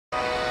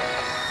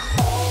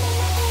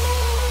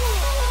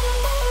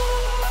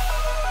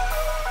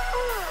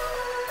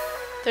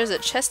There's a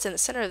chest in the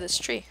center of this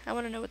tree. I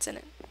want to know what's in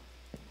it.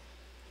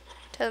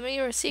 Tell me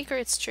your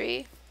secrets,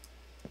 tree.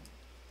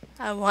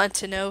 I want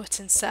to know what's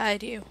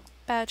inside you.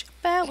 Bow chicka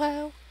bow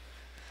wow.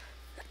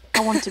 I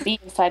want to be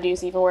inside you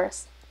is even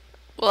worse.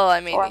 Well, I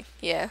Or mean,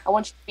 yeah. I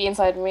want you to be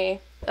inside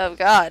me. Oh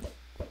god.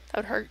 That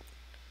would hurt.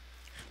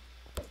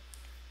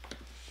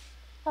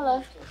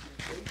 Hello.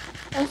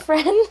 My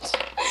friend.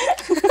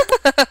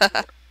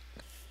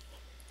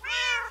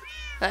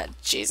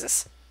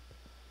 Jesus.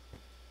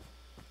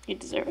 You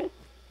deserve it.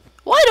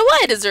 Why do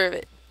I deserve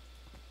it?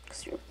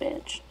 Because you're a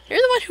bitch. You're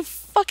the one who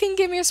fucking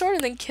gave me a sword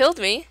and then killed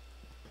me.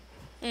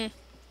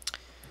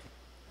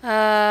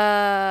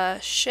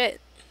 Shit.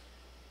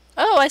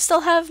 Oh, I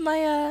still have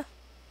my,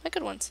 my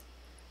good ones.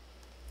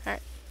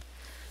 Alright.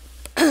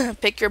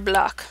 Pick your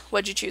block.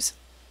 What'd you choose?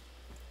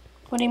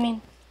 What do you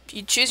mean?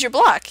 You choose your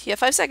block. You have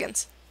 5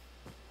 seconds.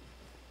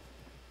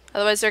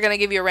 Otherwise, they're gonna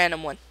give you a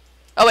random one.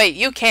 Oh, wait,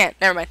 you can't.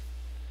 Never mind.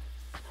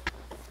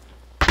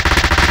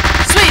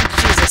 Sweet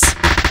Jesus.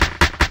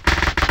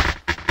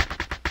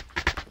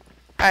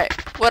 Alright,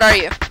 what are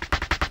you?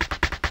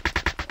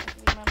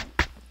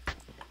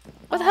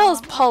 What the hell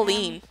is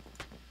Pauline?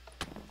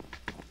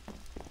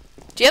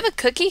 Do you have a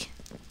cookie?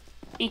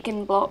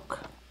 Beacon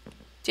block.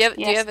 Do you have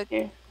Yes,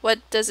 a... What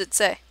does it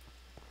say?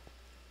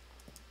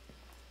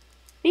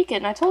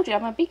 Beacon, I told you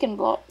I'm a beacon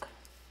block.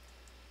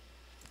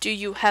 Do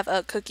you have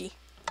a cookie?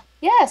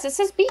 Yes, it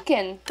says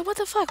beacon. Then what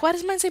the fuck? Why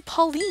does mine say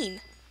Pauline?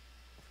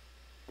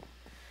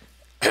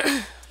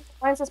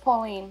 Mine says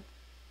Pauline.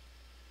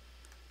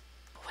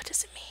 What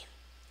does it mean?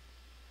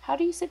 How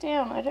do you sit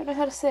down? I don't know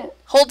how to sit.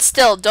 Hold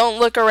still. Don't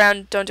look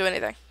around. Don't do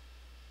anything.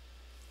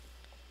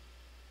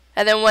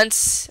 And then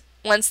once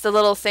the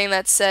little thing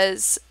that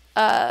says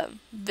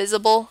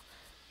visible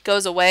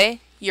goes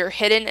away, you're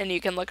hidden and you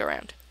can look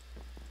around.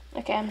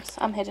 Okay,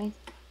 I'm hidden.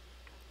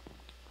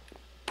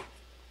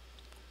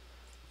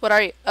 What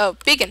are you? Oh,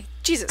 beacon.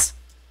 Jesus.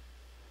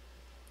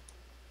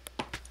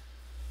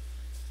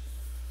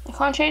 I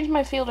can't change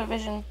my field of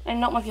vision. And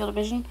not my field of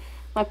vision.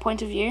 My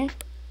point of view.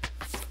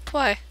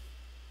 Why?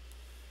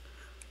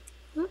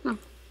 Mm-mm.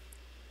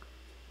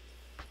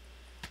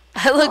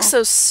 I look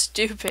so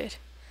stupid.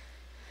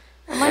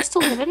 Am I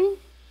still hidden?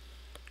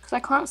 Because I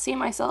can't see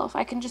myself.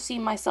 I can just see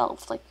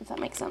myself, like, if that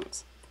makes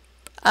sense.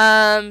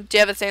 Do you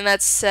have a thing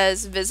that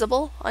says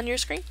visible on your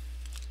screen?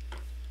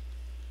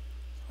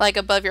 Like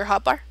above your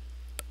hotbar?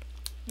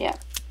 Yeah.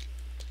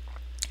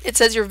 It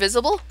says you're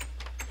visible?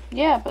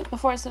 Yeah, but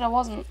before it said I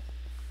wasn't.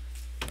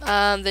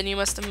 Then you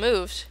must have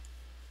moved.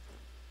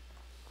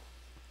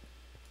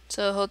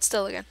 So hold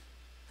still again.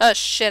 Oh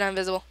shit, I'm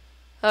visible.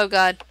 Oh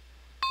god.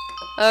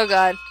 Oh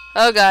god.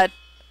 Oh god.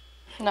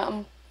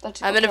 No,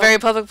 I'm in a very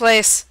public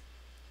place.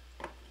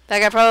 That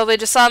guy probably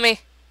just saw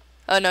me.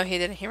 Oh no, he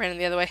didn't. He ran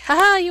the other way.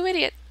 Haha, you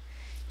idiot.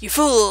 You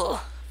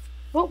fool.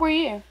 What were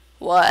you?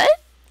 What?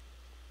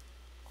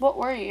 What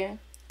were you?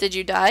 Did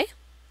you die?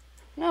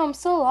 No, I'm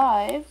still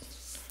alive.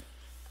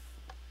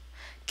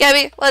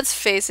 Gabby, let's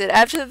face it.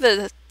 After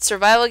the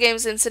survival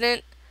games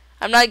incident,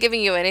 I'm not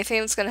giving you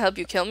anything that's going to help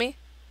you kill me.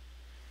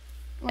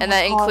 Oh And my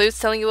that God. includes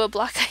telling you what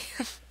block I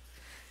am.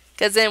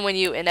 Because then when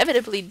you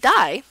inevitably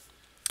die,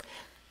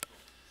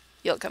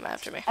 you'll come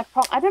after me.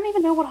 I don't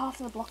even know what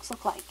half of the blocks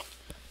look like.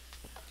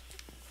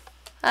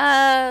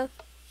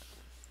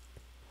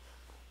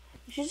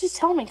 You should just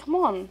tell me, come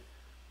on.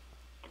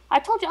 I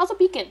told you I was a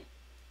beacon.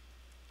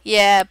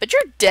 Yeah, but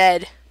you're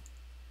dead.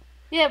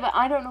 Yeah, but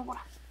I don't know what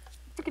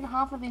freaking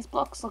half of these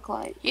blocks look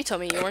like. You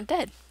told me you weren't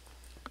dead.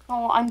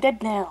 Oh, I'm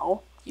dead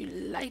now. You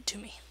lied to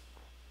me.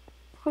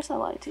 Of course I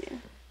lied to you.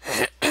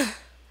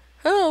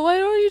 Oh, why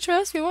don't you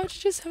trust me? Why don't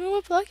you just tell me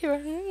what block you're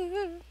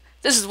on?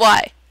 This is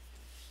why.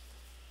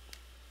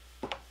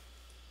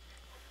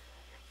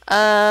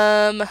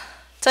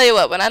 Tell you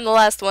what, when I'm the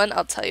last one,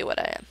 I'll tell you what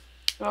I am.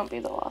 You won't be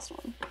the last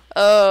one.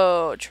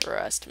 Oh,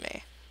 trust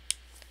me.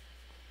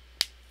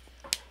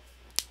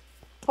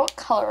 What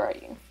color are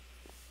you?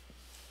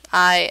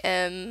 I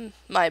am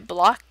my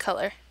block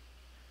color.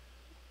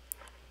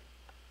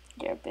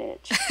 You're a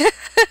bitch.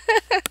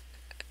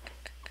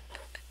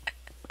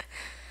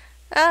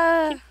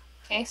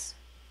 Case?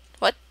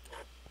 What?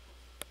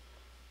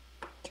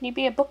 Can you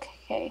be a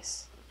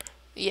bookcase?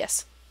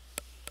 Yes.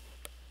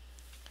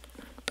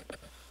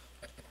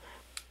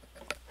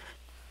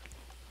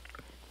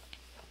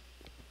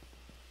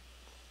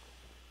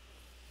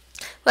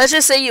 Let's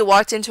just say you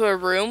walked into a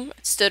room,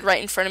 stood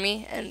right in front of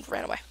me, and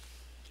ran away.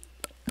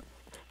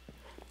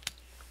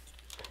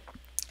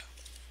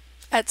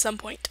 At some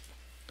point.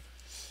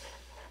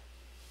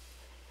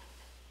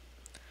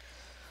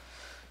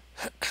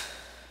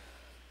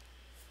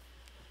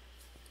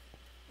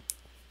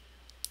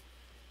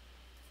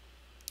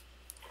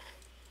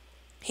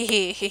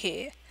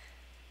 Hehehe.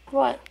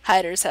 What?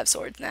 Hiders have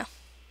swords now.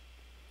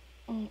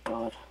 Oh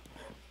God.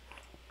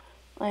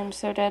 I am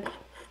so dead.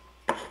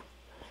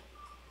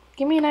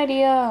 Give me an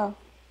idea.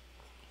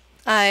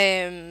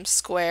 I'm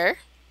square.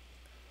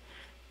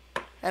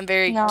 I'm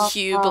very No,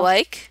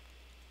 cube-like.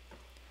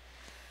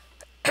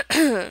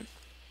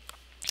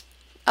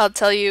 I'll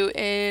tell you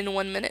in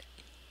 1 minute.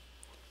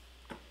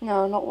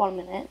 No, not 1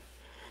 minute.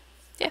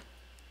 Yeah.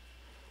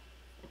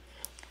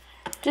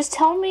 Just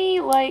tell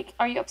me, like,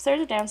 are you upstairs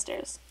or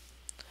downstairs?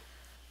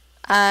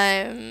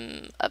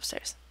 I'm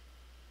upstairs.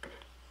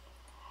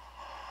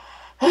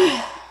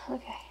 Okay.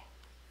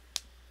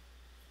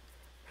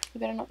 You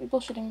better not be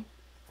bullshitting.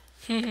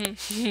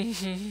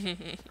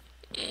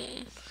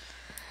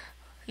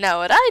 Now,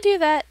 would I do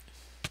that?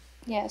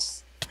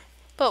 Yes.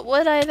 But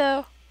would I,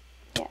 though?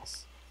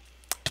 Yes.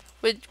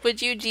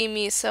 Would you deem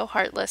me so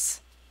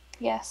heartless?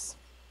 Yes.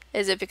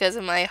 Is it because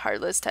of my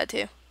heartless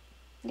tattoo?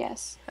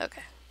 Yes.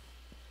 Okay.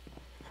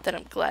 Then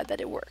I'm glad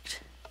that it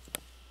worked.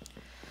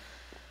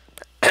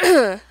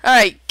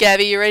 Alright,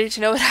 Gabby, you ready to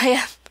know what I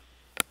am?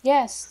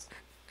 Yes.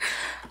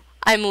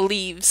 I'm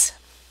leaves.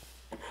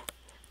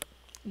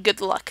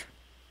 Good luck.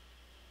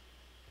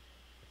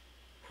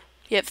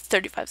 You have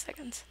 35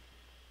 seconds.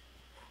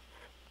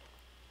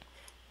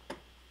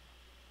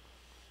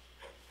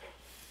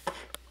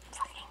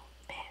 Fucking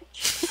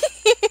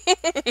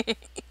bitch.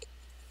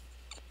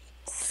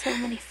 So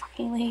many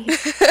fucking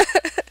leaves.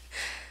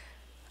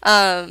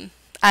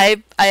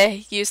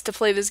 I used to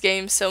play this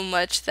game so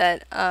much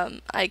that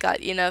I got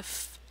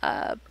enough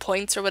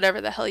points or whatever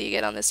the hell you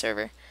get on this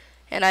server,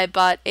 and I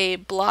bought a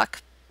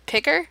block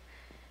picker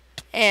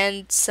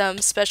and some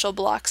special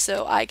blocks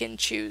so I can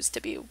choose to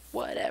be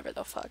whatever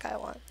the fuck I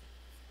want.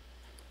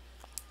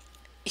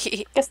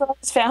 Guess what I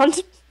just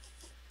found?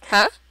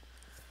 Huh?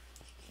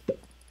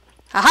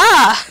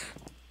 Haha!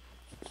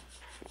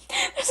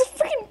 There's a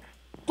freaking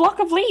block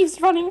of leaves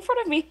running in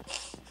front of me.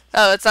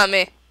 Oh, it's not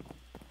me.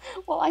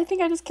 Well, I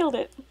think I just killed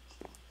it.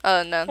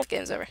 Oh no, the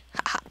game's over.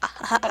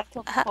 But I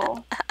killed the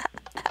pole.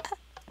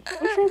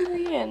 Which room are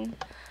you in?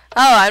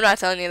 Oh, I'm not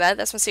telling you that.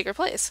 That's my secret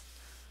place.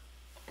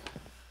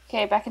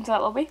 Okay, back into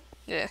that lobby.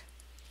 Yeah.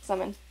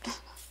 Summon.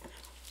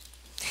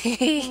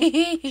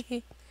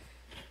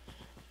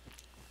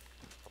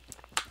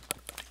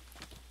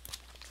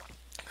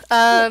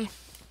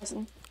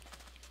 Listen.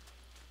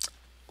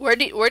 Where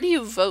do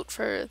you vote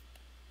for?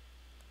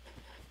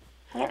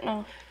 I don't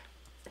know.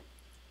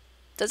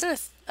 Doesn't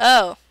it?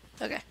 Oh,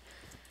 okay.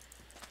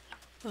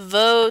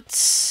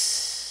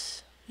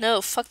 Votes.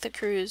 No, fuck the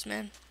cruise,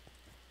 man.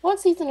 What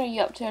season are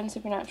you up to in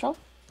Supernatural?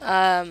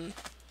 10.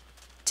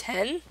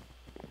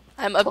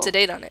 I'm up Cool. to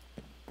date on it.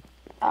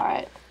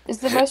 Alright. Is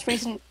the most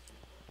recent...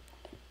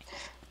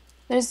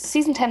 There's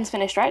season 10's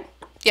finished, right?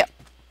 Yep.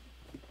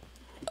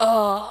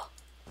 Oh.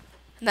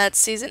 And that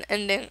season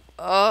ending.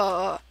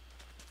 Oh.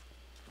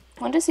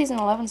 When does season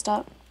 11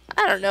 start?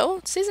 I don't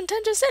know. Season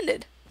 10 just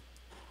ended.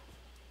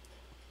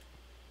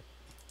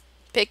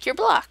 Pick your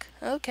block.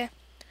 Okay.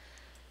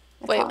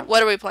 Wait,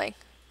 what are we playing?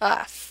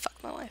 Ah, fuck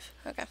my life.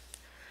 Okay.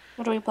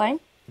 What are we playing?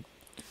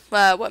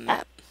 What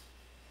map?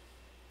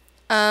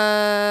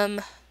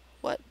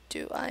 What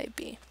do I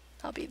be?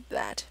 I'll be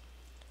that.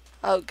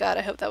 Oh god,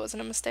 I hope that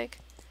wasn't a mistake.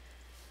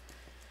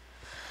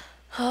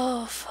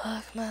 Oh,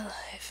 fuck my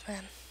life,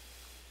 man.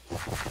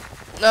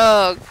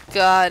 Oh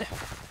god.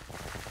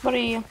 What are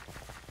you?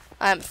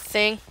 I'm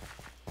Thing.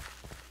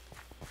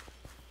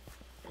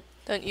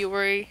 Don't you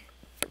worry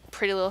your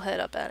pretty little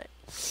head up at it.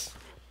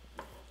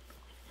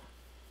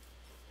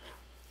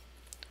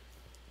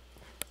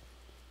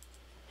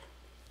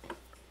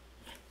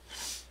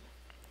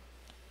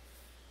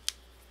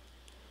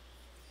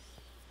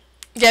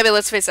 Yeah, but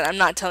let's face it, I'm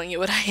not telling you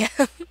what I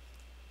am.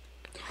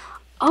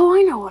 Oh,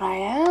 I know what I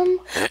am.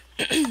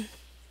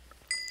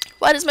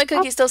 Why does my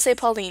cookie still say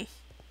Pauline?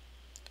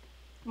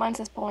 Mine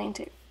says Pauline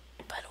too.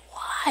 But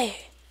why?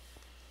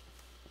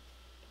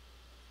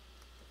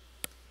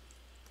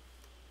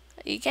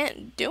 You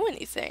can't do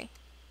anything.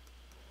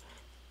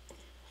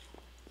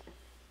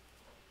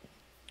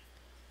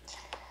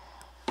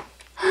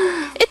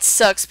 It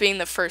sucks being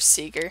the first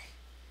seeker.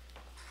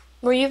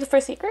 Were you the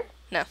first secret?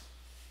 No.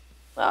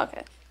 Oh,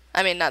 okay.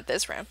 I mean, not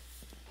this round.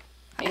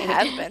 I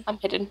have been. I'm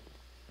hidden.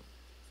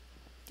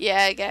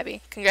 Yeah,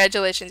 Gabby.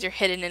 Congratulations, you're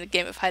hidden in a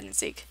game of hide and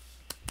seek.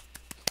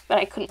 But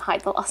I couldn't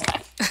hide the last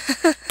time.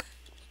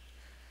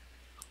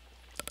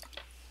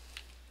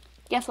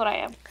 Guess what I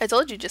am? I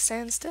told you, just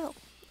stand still.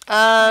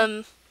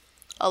 A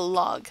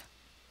log.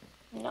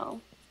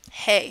 No.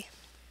 Hay.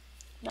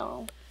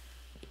 No.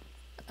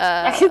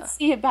 I can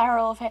see a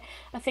barrel of hay,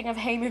 a thing of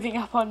hay moving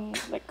up on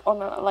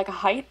a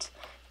height.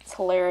 It's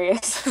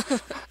hilarious.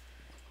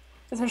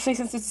 Especially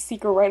since it's a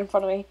secret right in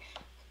front of me.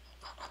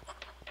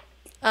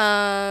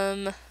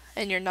 And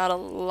you're not a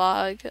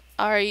log.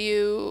 Are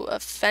you a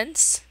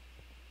fence?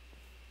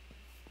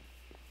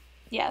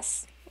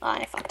 Yes.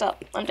 I fucked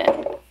up. I'm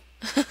dead.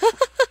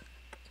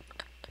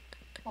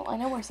 Well, I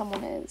know where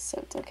someone is, so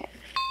it's okay.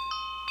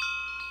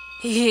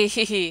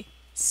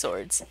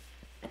 Swords.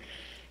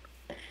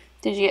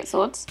 Did you get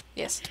swords?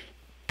 Yes.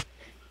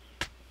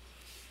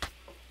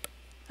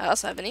 I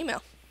also have an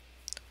email.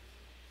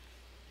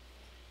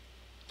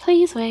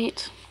 Please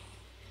wait.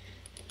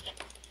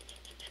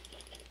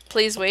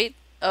 Please wait.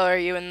 Oh, are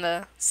you in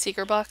the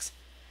seeker box?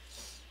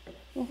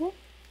 Mhm.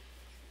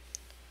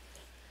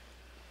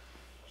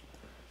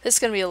 This is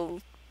gonna be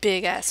a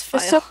big ass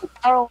file. There's so many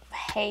barrel of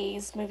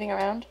haze moving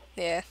around.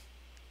 Yeah.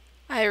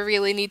 I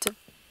really need to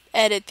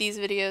edit these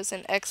videos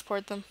and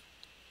export them.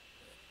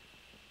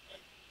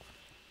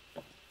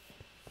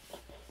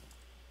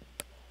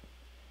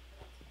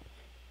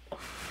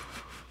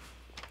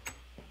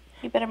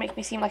 You better make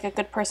me seem like a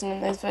good person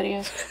in those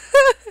videos.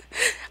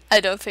 I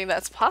don't think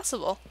that's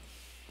possible.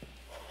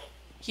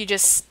 You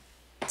just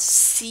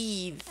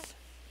seethe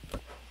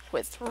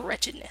with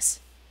wretchedness.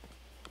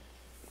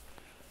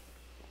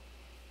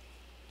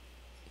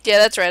 Yeah,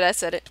 that's right, I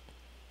said it.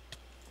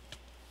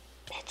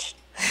 Bitch.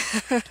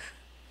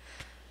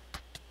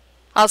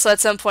 Also, at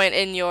some point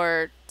in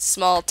your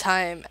small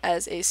time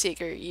as a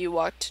seeker, you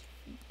walked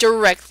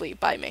directly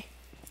by me.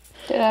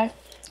 Did I?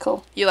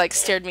 Cool. You, like,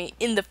 stared me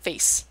in the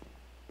face.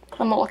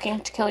 I'm not looking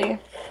to kill you.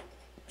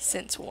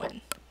 Since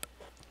when?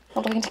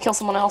 I'm looking to kill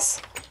someone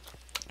else.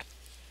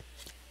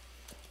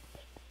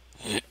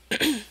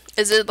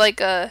 Is it like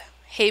a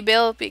hay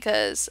bale?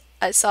 Because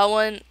I saw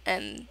one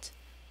and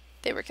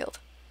they were killed.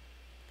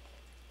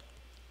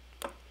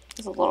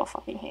 There's a lot of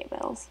fucking hay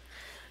bales.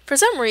 For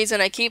some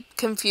reason, I keep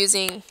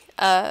confusing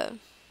hide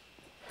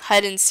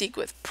and seek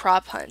with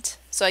prop hunt.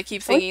 So I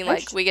keep thinking,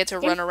 like, we get to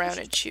run around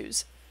and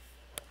choose.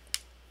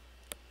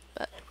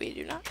 But we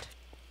do not.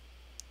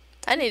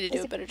 I need to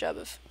do a better job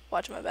of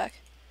watching my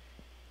back.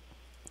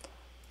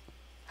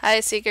 Hi,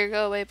 Seeker,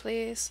 go away,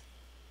 please.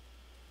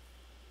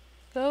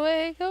 Go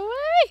away, go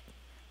away!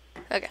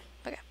 Okay,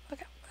 okay,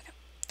 okay,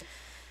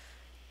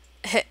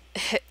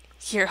 okay.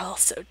 You're all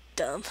so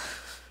dumb.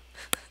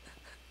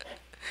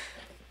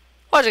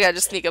 Watch a guy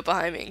just sneak up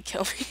behind me and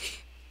kill me.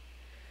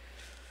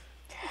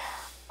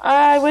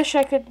 I wish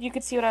you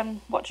could see what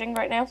I'm watching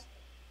right now.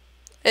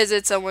 Is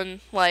it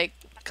someone, like,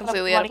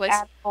 completely out of place?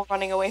 Animal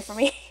running away from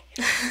me.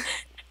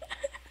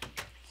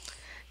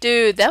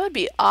 Dude, that would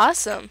be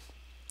awesome.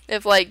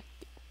 If, like,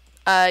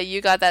 you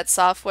got that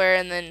software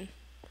and then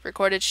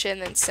recorded shit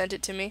and then sent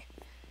it to me.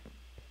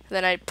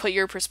 Then I put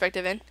your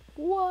perspective in.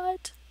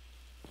 What?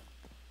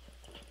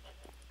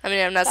 I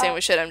mean, I'm not saying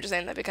we should, I'm just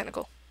saying that'd be kind of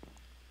cool.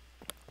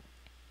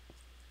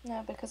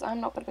 No, because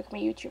I'm not going to become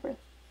a YouTuber.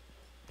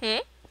 Hmm?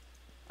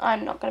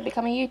 I'm not going to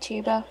become a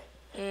YouTuber.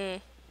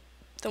 Then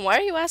why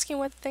are you asking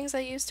what things I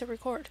use to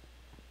record?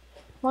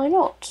 Why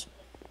not?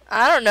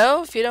 I don't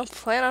know. If you don't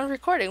plan on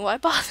recording, why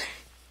bother?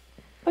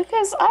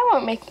 Because I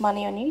won't make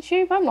money on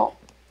YouTube. I'm not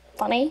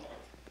funny.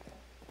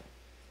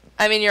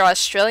 I mean, you're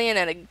Australian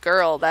and a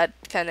girl. That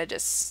kind of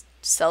just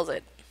sells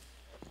it.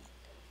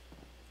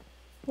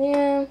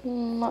 Yeah,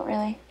 not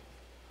really.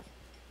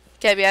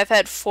 Gabby, I've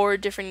had 4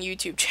 different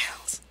YouTube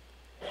channels.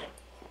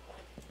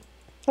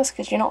 That's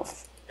because you're not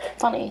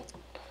funny.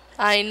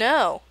 I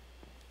know.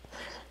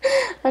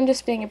 I'm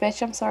just being a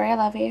bitch. I'm sorry. I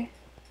love you.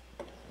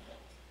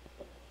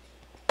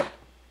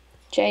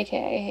 JK,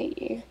 I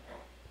hate you.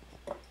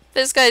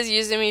 This guy's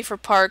using me for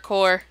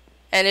parkour,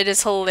 and it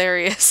is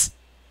hilarious.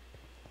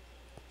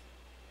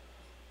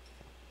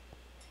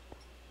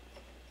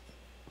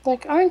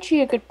 Like, aren't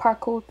you a good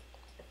parkour?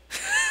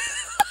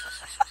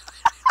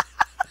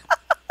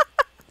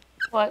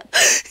 What?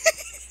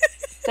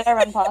 Did I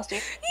run past you?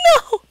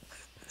 No!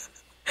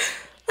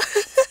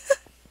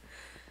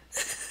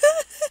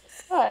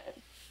 What?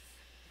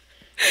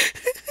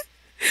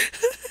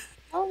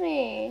 Tell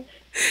me.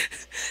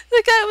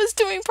 The guy was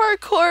doing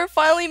parkour,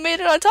 finally made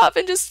it on top,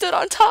 and just stood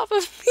on top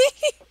of me.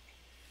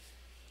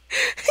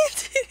 He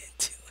didn't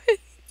do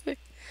anything.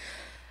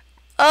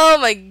 Oh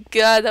my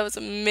god, that was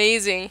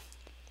amazing.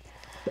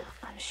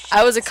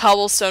 I was a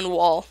cobblestone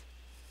wall.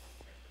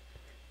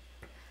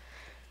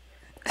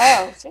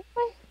 Oh, seriously?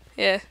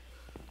 Yeah.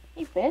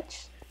 You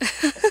bitch.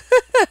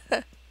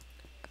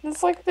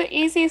 It's like the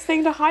easiest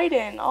thing to hide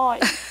in. Oh,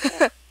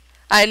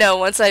 I know,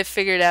 once I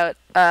figured out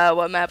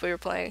what map we were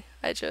playing,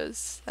 I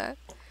chose that.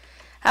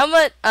 How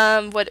much,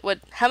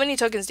 how many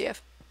tokens do you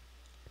have?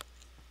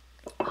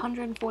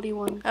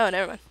 141. Oh,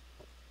 never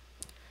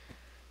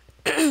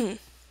mind.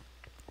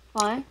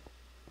 Why?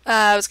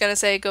 I was gonna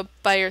say, go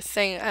buy your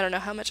thing. I don't know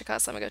how much it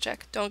costs. Let me go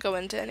check. Don't go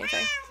into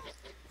anything.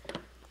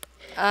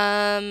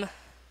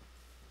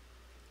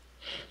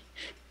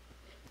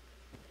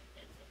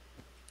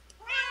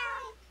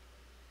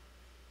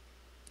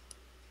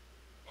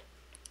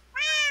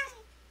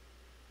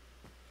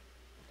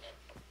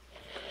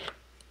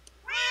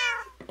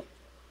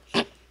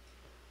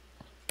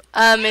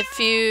 If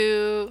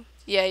you...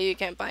 Yeah, you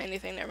can't buy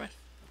anything. Never mind.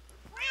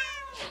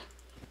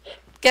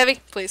 Gabby,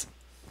 please.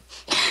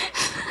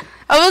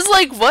 I was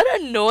like, what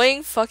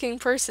annoying fucking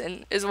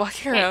person is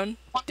walking around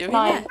doing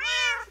that?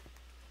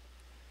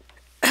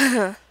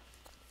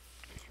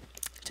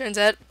 Turns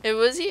out it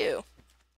was you.